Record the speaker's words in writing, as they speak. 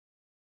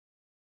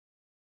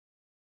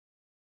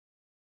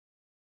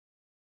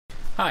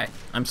Hi,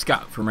 I'm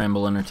Scott from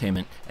Ramble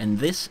Entertainment, and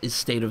this is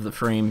State of the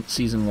Frame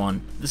Season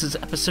 1. This is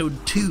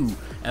Episode 2,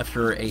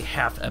 after a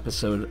half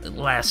episode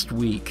last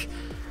week.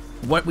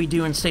 What we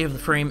do in State of the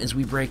Frame is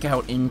we break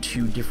out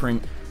into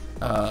different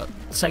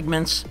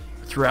segments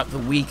throughout the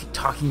week,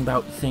 talking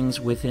about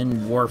things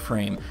within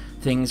Warframe,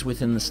 things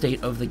within the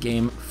state of the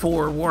game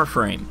for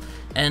Warframe.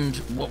 And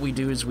what we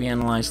do is we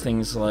analyze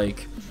things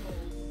like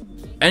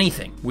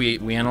anything.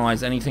 We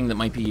analyze anything that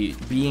might be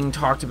being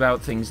talked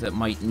about, things that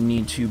might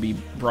need to be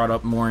brought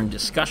up more in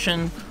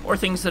discussion, or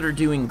things that are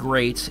doing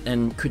great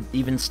and could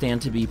even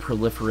stand to be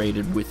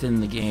proliferated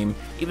within the game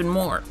even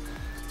more.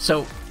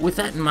 So, with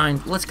that in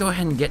mind, let's go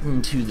ahead and get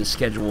into the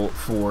schedule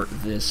for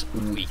this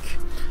week.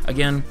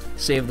 Again,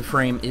 Save the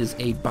Frame is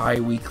a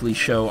bi-weekly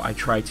show. I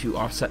try to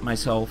offset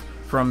myself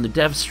from the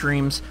dev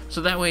streams,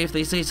 so that way if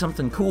they say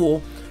something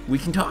cool, we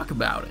can talk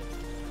about it.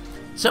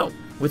 So,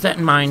 with that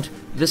in mind,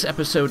 this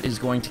episode is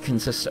going to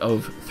consist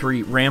of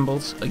 3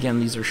 rambles. Again,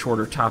 these are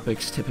shorter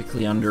topics,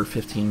 typically under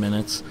 15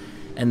 minutes.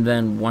 And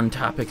then one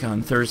topic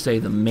on Thursday,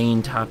 the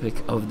main topic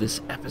of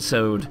this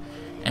episode.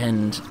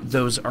 And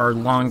those are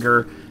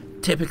longer.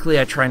 Typically,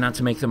 I try not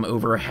to make them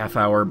over a half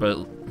hour,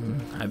 but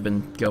I've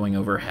been going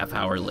over a half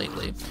hour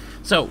lately.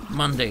 So,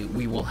 Monday,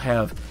 we will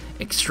have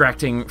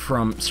Extracting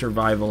from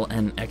Survival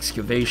and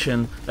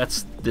Excavation.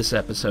 That's this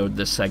episode,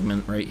 this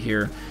segment right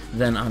here.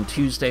 Then on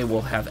Tuesday,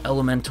 we'll have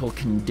Elemental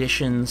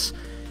Conditions.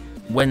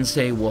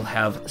 Wednesday, we'll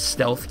have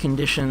Stealth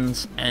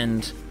Conditions.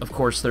 And, of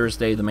course,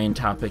 Thursday, the main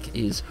topic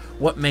is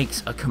what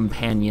makes a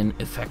companion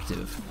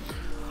effective.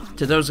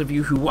 To those of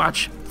you who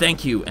watch,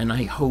 thank you, and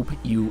I hope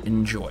you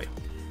enjoy.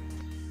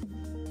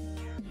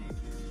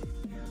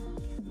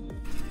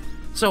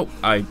 So,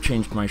 I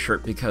changed my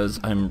shirt because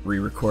I'm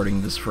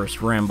re-recording this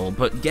first ramble,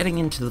 but getting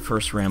into the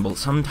first ramble,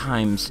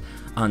 sometimes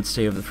on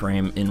State of the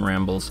Frame in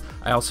rambles,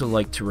 I also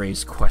like to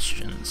raise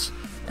questions.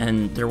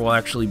 And there will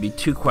actually be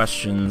 2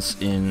 questions,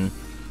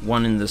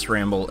 one in this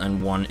ramble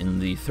and one in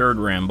the third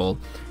ramble.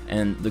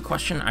 And the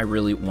question I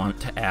really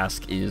want to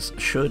ask is,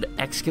 should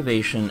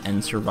Excavation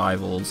and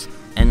Survival's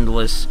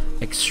endless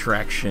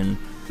extraction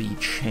be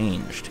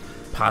changed?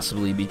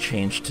 Possibly be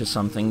changed to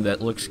something that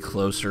looks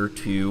closer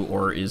to,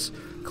 or is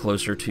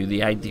closer to,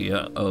 the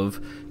idea of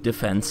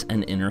defense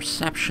and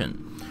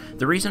interception.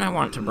 The reason I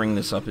want to bring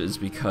this up is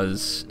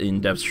because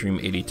in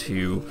DevStream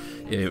 82,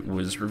 it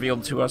was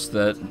revealed to us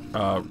that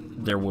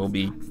there will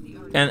be,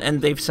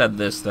 and they've said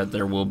this, that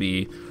there will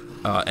be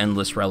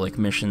endless relic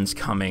missions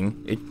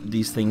coming.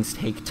 These things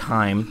take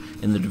time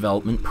in the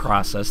development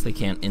process. They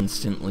can't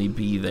instantly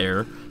be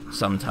there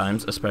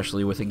sometimes,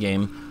 especially with a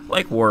game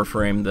like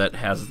Warframe that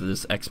has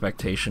this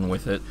expectation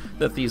with it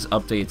that these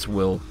updates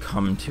will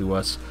come to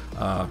us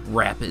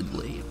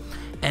rapidly.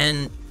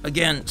 And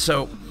again,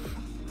 so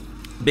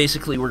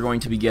basically we're going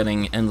to be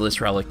getting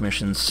endless relic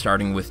missions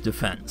starting with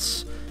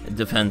defense.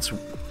 Defense,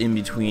 in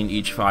between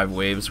each 5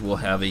 waves, will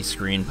have a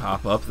screen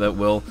pop up that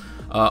will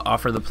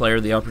offer the player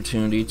the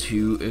opportunity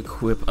to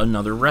equip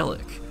another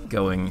relic,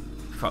 going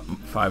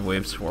 5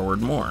 waves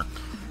forward more.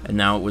 And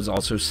now it was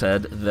also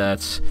said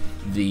that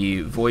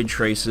the void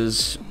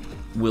traces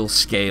will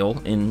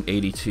scale in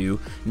 82.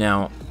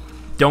 Now,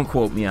 don't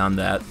quote me on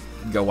that.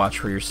 Go watch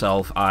for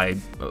yourself. I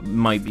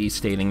might be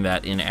stating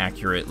that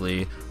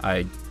inaccurately.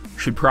 I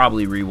should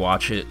probably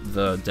rewatch it,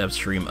 the dev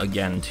stream,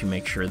 again to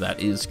make sure that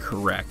is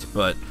correct.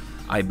 But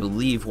I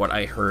believe what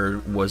I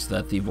heard was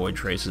that the void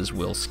traces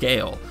will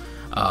scale.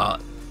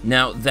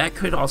 Now, that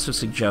could also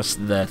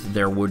suggest that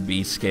there would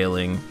be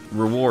scaling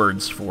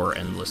rewards for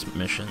endless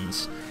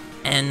missions.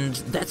 And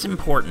that's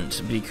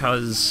important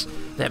because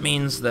that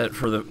means that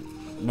for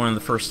one of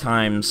the first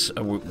times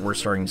we're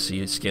starting to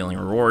see scaling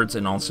rewards,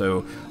 and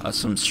also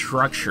some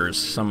structures,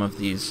 some of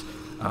these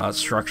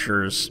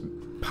structures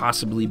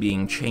possibly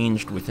being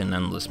changed within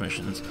endless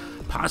missions,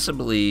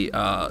 possibly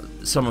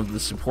some of the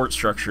support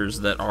structures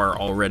that are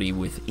already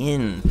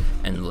within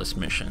endless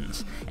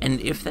missions.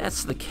 And if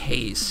that's the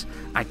case,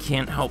 I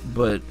can't help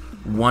but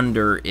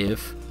wonder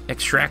if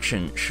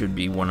Extraction should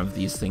be one of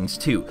these things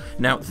too.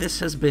 Now,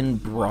 this has been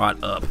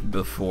brought up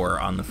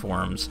before on the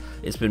forums.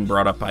 It's been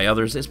brought up by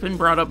others. It's been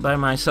brought up by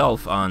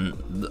myself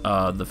on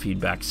the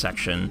feedback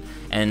section,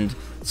 and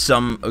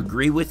some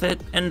agree with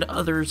it, and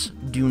others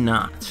do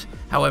not.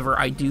 However,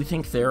 I do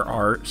think there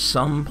are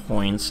some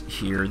points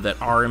here that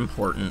are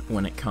important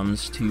when it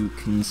comes to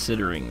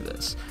considering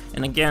this.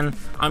 And again,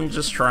 I'm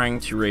just trying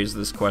to raise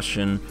this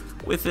question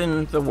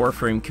within the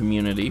Warframe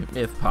community,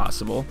 if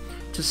possible,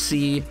 to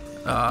see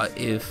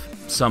if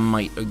some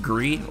might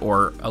agree,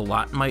 or a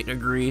lot might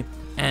agree,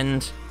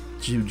 and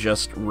to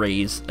just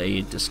raise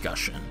a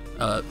discussion.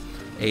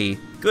 A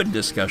good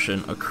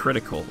discussion, a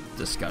critical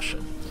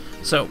discussion.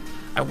 So,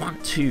 I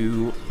want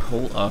to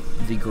pull up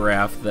the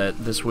graph that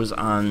this was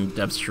on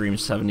DevStream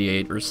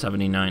 78 or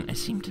 79. I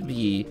seem to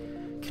be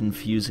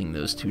confusing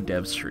those 2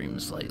 dev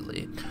streams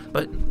lately,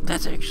 but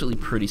that's actually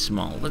pretty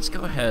small. Let's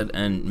go ahead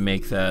and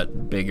make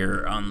that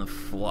bigger on the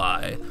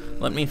fly.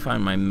 Let me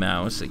find my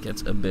mouse. It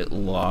gets a bit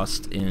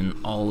lost in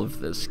all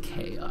of this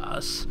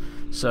chaos.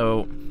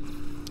 So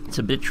It's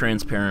a bit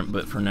transparent,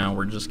 but for now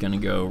we're just going to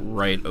go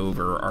right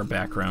over our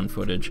background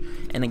footage.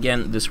 And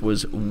again, this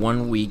was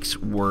 1 week's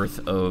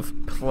worth of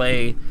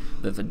play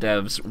that the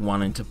devs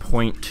wanted to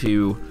point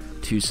to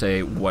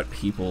say what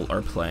people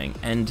are playing.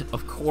 And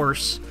of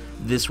course,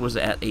 this was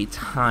at a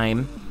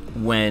time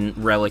when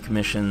relic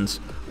missions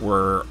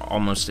were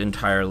almost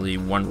entirely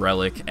one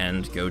relic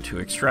and go to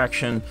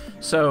extraction,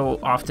 so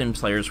often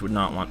players would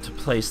not want to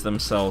place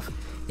themselves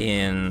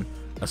in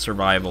a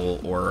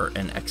survival or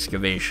an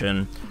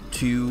excavation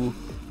to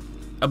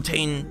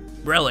obtain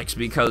relics,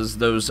 because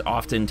those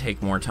often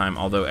take more time,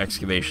 although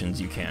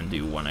excavations you can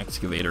do one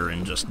excavator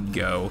and just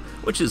go,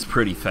 which is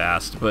pretty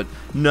fast, but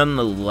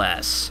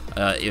nonetheless,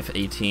 if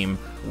a team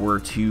were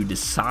to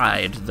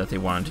decide that they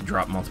wanted to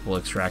drop multiple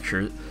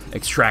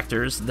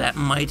extractors, that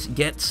might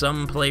get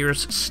some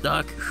players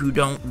stuck who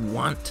don't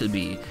want to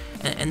be,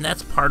 and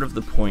that's part of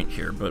the point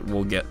here, but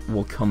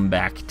we'll come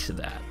back to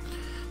that.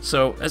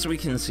 So, as we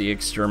can see,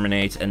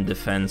 Exterminate and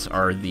Defense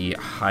are the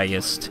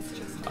highest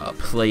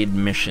played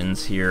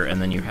missions here,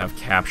 and then you have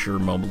Capture,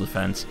 Mobile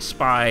Defense,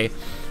 Spy,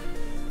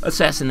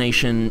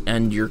 Assassination,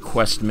 and your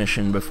quest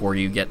mission before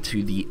you get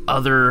to the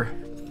other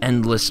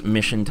endless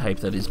mission type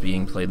that is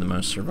being played the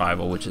most,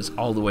 Survival, which is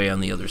all the way on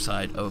the other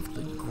side of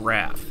the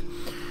graph.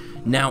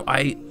 Now,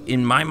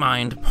 in my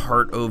mind,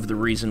 part of the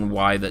reason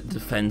why that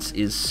Defense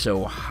is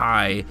so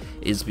high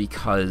is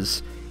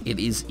because it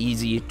is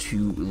easy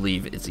to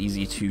leave. It's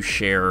easy to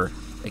share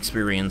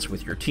experience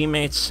with your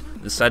teammates.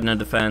 The Sedna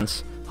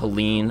Defense,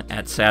 Helene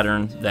at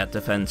Saturn, that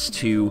Defense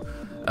 2,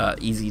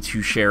 easy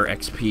to share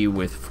XP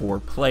with 4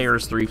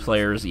 players, 3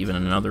 players, even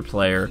another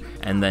player,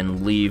 and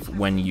then leave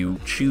when you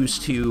choose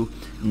to,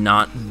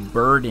 not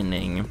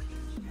burdening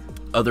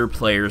other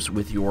players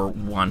with your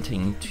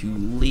wanting to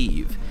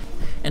leave.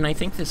 And I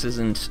think this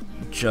isn't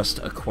just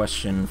a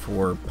question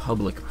for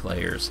public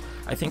players.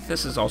 I think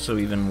this is also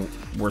even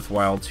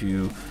worthwhile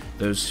to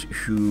those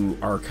who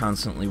are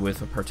constantly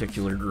with a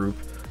particular group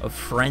of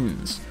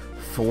friends.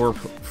 4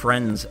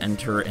 friends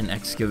enter an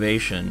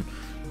excavation.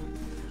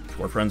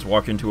 4 friends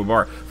walk into a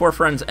bar. 4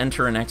 friends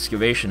enter an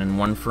excavation, and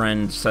one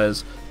friend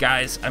says,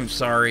 "Guys, I'm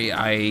sorry,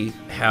 I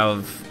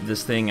have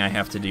this thing I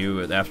have to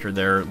do," after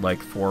they're like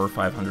 400 or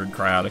 500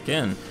 cryotic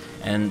in,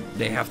 and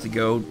they have to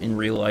go in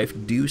real life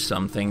do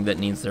something that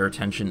needs their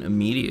attention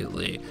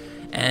immediately.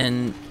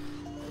 And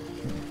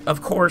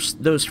of course,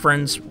 those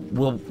friends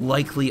will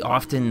likely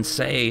often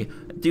say,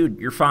 "Dude,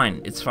 you're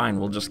fine, it's fine,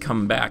 we'll just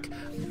come back."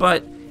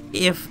 But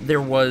if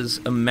there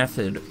was a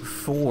method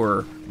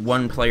for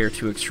one player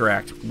to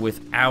extract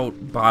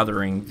without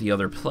bothering the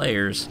other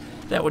players,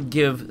 that would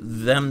give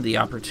them the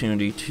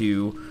opportunity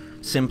to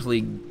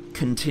simply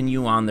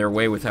continue on their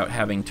way without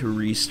having to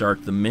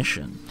restart the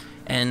mission.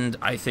 And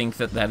I think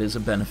that that is a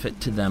benefit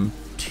to them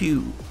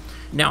too.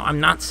 Now, I'm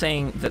not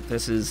saying that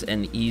this is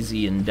an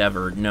easy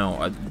endeavor.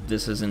 No,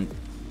 this isn't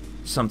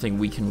something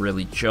we can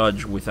really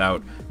judge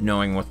without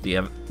knowing what the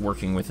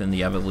working within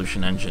the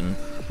Evolution engine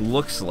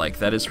looks like.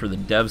 That is for the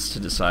devs to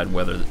decide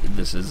whether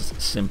this is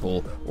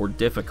simple or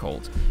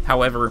difficult.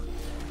 However,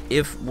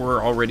 if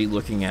we're already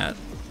looking at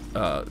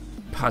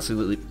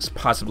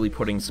possibly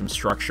putting some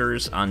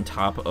structures on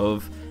top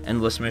of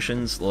endless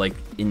missions, like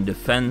in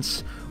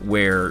Defense,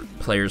 where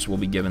players will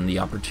be given the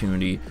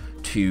opportunity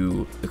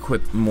to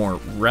equip more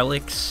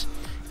relics,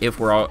 if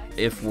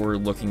we're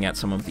looking at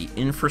some of the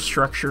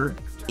infrastructure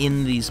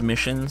in these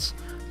missions,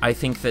 I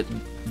think that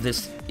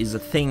this is a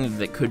thing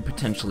that could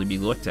potentially be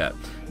looked at.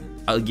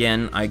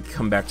 Again, I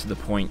come back to the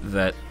point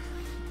that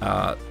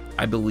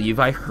I believe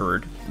I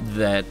heard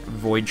that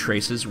void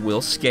traces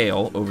will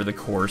scale over the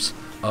course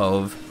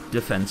of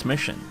Defense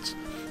missions.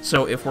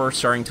 So if we're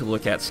starting to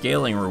look at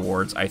scaling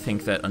rewards, I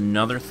think that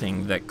another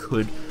thing that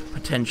could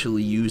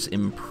potentially use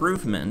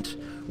improvement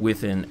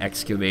within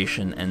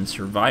Excavation and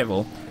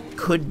Survival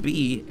could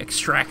be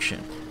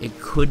Extraction. It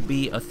could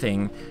be a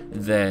thing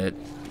that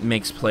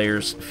makes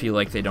players feel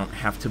like they don't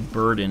have to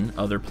burden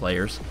other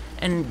players,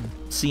 and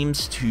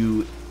seems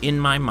to, in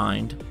my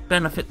mind,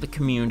 benefit the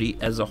community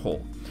as a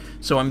whole.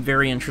 So I'm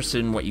very interested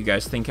in what you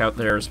guys think out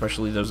there,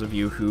 especially those of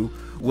you who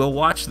will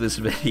watch this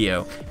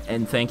video,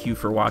 and thank you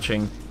for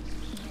watching.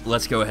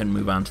 Let's go ahead and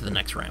move on to the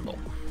next ramble.